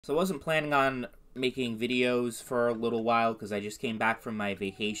So I wasn't planning on making videos for a little while because I just came back from my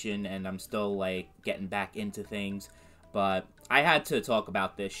vacation and I'm still, like, getting back into things. But I had to talk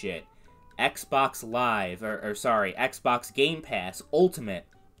about this shit. Xbox Live, sorry, Xbox Game Pass Ultimate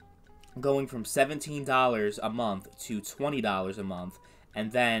going from $17 a month to $20 a month.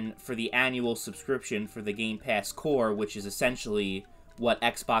 And then for the annual subscription for the Game Pass Core, which is essentially what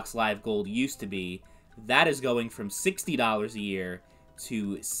Xbox Live Gold used to be, that is going from $60 a year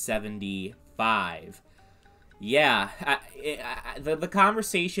to 75. Yeah, the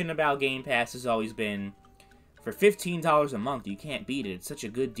conversation about Game Pass has always been, for $15 a month, you can't beat it. It's such a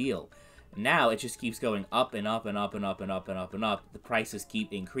good deal. Now it just keeps going up and up and up and up and up and up and up. The prices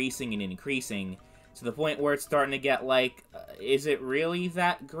keep increasing and increasing to the point where it's starting to get like, is it really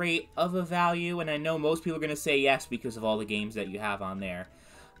that great of a value? And I know most people are going to say yes because of all the games that you have on there.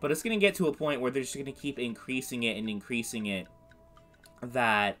 But it's going to get to a point where they're just going to keep increasing it and increasing it,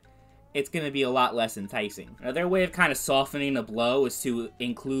 that it's going to be a lot less enticing. Now, their way of kind of softening the blow is to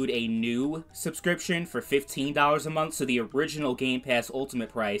include a new subscription for $15 a month, so the original Game Pass Ultimate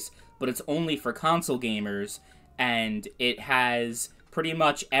price, but it's only for console gamers, and it has pretty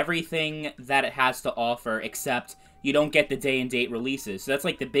much everything that it has to offer, except you don't get the day-and-date releases. So that's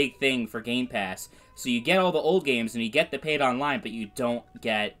like the big thing for Game Pass. So you get all the old games, and you get the paid online, but you don't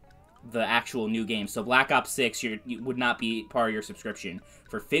get the actual new game. So Black Ops 6 you would not be part of your subscription.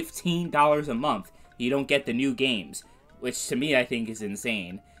 For $15 a month, you don't get the new games, which to me I think is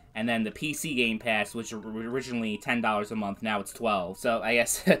insane. And then the PC Game Pass, which was originally $10 a month, now it's $12. So I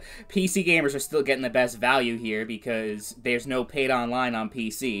guess PC gamers are still getting the best value here because there's no paid online on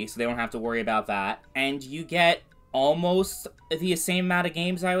PC, so they don't have to worry about that. And you get almost the same amount of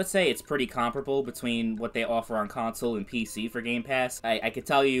games, I would say. It's pretty comparable between what they offer on console and PC for Game Pass. I could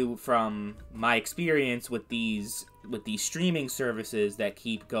tell you from my experience with these streaming services that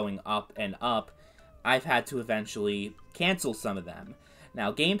keep going up and up, I've had to eventually cancel some of them. Now,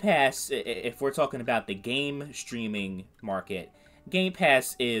 Game Pass, if we're talking about the game streaming market, Game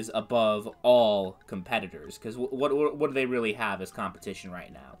Pass is above all competitors, because what do they really have as competition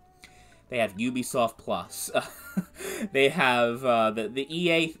right now? They have Ubisoft Plus. They have the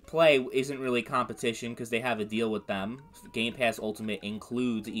EA Play isn't really competition because they have a deal with them. Game Pass Ultimate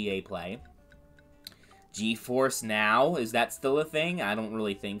includes EA Play. GeForce Now, is that still a thing? I don't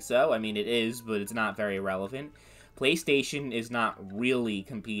really think so. I mean, it is, but it's not very relevant. PlayStation is not really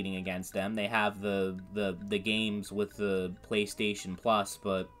competing against them. They have the games with the PlayStation Plus,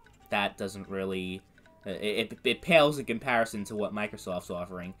 but that doesn't really... It pales in comparison to what Microsoft's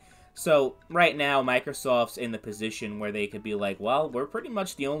offering. So, right now, Microsoft's in the position where they could be like, well, we're pretty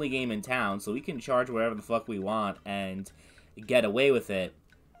much the only game in town, so we can charge whatever the fuck we want and get away with it.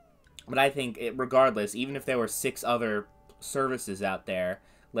 But I think, regardless, even if there were 6 other services out there,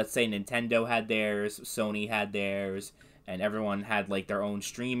 let's say Nintendo had theirs, Sony had theirs, and everyone had, like, their own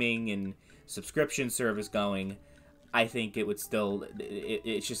streaming and subscription service going, I think it would still,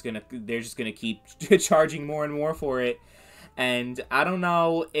 it's just gonna, they're just gonna keep charging more and more for it. And I don't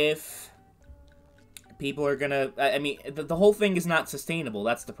know if people are gonna... I mean, the whole thing is not sustainable.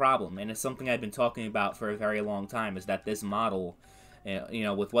 That's the problem. And it's something I've been talking about for a very long time, is that this model, you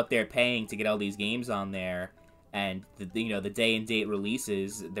know, with what they're paying to get all these games on there, and, the day-and-date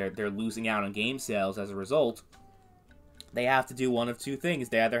releases, they're losing out on game sales as a result. They have to do one of two things.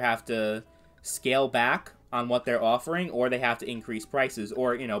 They either have to scale back on what they're offering, or they have to increase prices,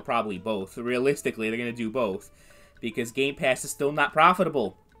 or, probably both. Realistically, they're going to do both. Because Game Pass is still not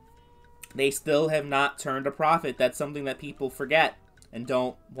profitable. They still have not turned a profit. That's something that people forget and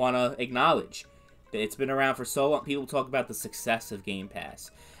don't want to acknowledge. It's been around for so long. People talk about the success of Game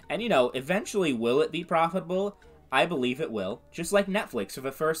Pass. And, eventually will it be profitable? I believe it will. Just like Netflix. For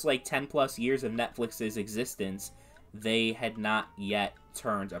the first, 10 plus years of Netflix's existence, they had not yet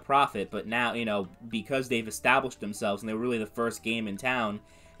turned a profit. But now, because they've established themselves and they were really the first game in town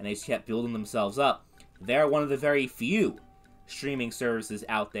and they just kept building themselves up, they're one of the very few streaming services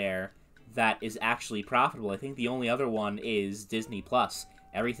out there that is actually profitable. I think the only other one is Disney Plus.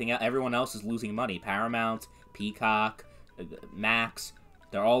 Everyone else is losing money. Paramount, Peacock, Max,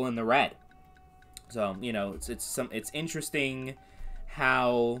 they're all in the red. So, it's interesting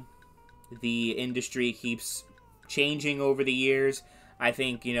how the industry keeps changing over the years. I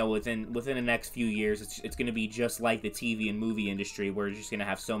think, within the next few years, it's going to be just like the TV and movie industry, where you're just going to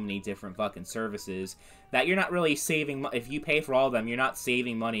have so many different fucking services that you're not really saving... If you pay for all of them, you're not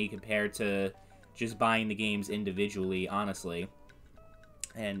saving money compared to just buying the games individually, honestly.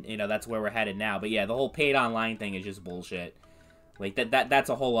 And, that's where we're headed now. But yeah, the whole paid online thing is just bullshit. Like, that's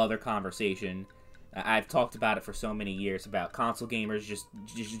a whole other conversation. I've talked about it for so many years about console gamers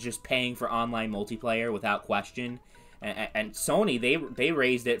just paying for online multiplayer without question. And Sony, they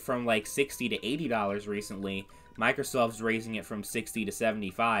raised it from like $60 to $80 recently. Microsoft's raising it from $60 to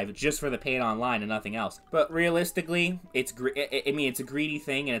 $75 just for the paid online and nothing else. But realistically, it's a greedy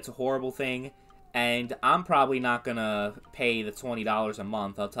thing and it's a horrible thing. And I'm probably not gonna pay the $20 a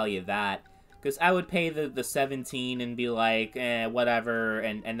month, I'll tell you that. Because I would pay the $17 and be like, whatever,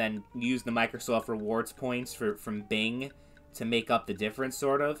 and then use the Microsoft rewards points from Bing to make up the difference,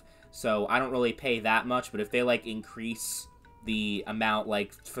 sort of. So I don't really pay that much, but if they, like, increase the amount,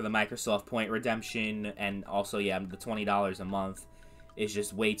 like, for the Microsoft point redemption, and also, yeah, the $20 a month is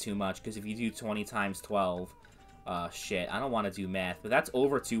just way too much, because if you do 20 times 12, shit, I don't want to do math, but that's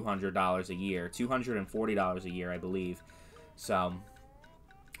over $200 a year, $240 a year, I believe. So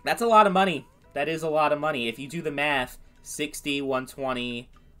that's a lot of money. That is a lot of money. If you do the math, 60, 120,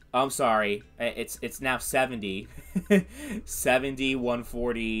 I'm sorry, it's now 70. 70,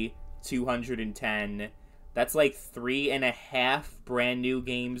 140, 210. That's like 3.5 brand new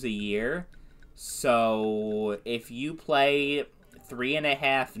games a year. So if you play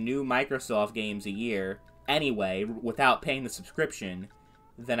 3.5 new Microsoft games a year anyway, without paying the subscription,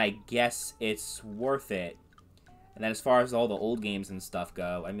 then I guess it's worth it. And then as far as all the old games and stuff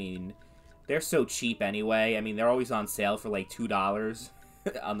go, I mean, they're so cheap anyway. I mean, they're always on sale for like $2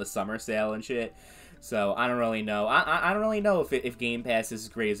 on the summer sale and shit. So I don't really know. I don't really know if Game Pass is as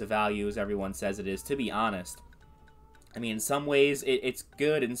great as a value as everyone says it is, to be honest. I mean, in some ways it's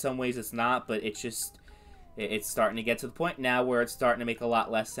good, in some ways it's not, but it's just, it's starting to get to the point now where it's starting to make a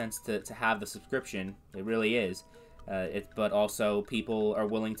lot less sense to have the subscription. It really is. But also people are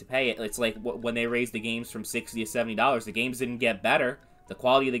willing to pay it. It's like when they raised the games from $60 to $70, the games didn't get better. The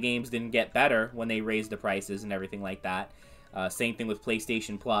quality of the games didn't get better when they raised the prices and everything like that. Same thing with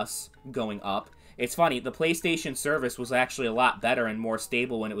PlayStation Plus going up. It's funny, the PlayStation service was actually a lot better and more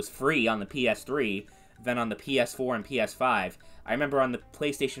stable when it was free on the PS3 than on the PS4 and PS5. I remember on the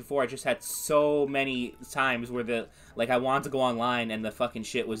PlayStation 4, I just had so many times where I wanted to go online and the fucking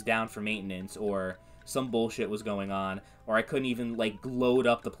shit was down for maintenance, or some bullshit was going on, or I couldn't even, like, load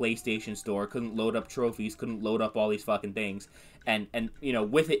up the PlayStation Store, couldn't load up trophies, couldn't load up all these fucking things. And you know,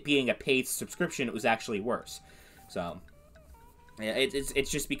 with it being a paid subscription, it was actually worse. So yeah,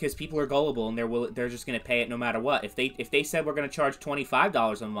 it's just because people are gullible and they're just gonna pay it no matter what. If they said we're gonna charge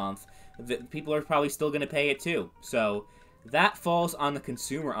 $25 a month, people are probably still gonna pay it too. So that falls on the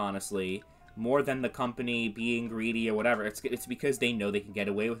consumer, honestly, more than the company being greedy or whatever. It's because they know they can get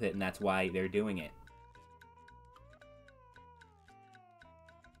away with it, and that's why they're doing it.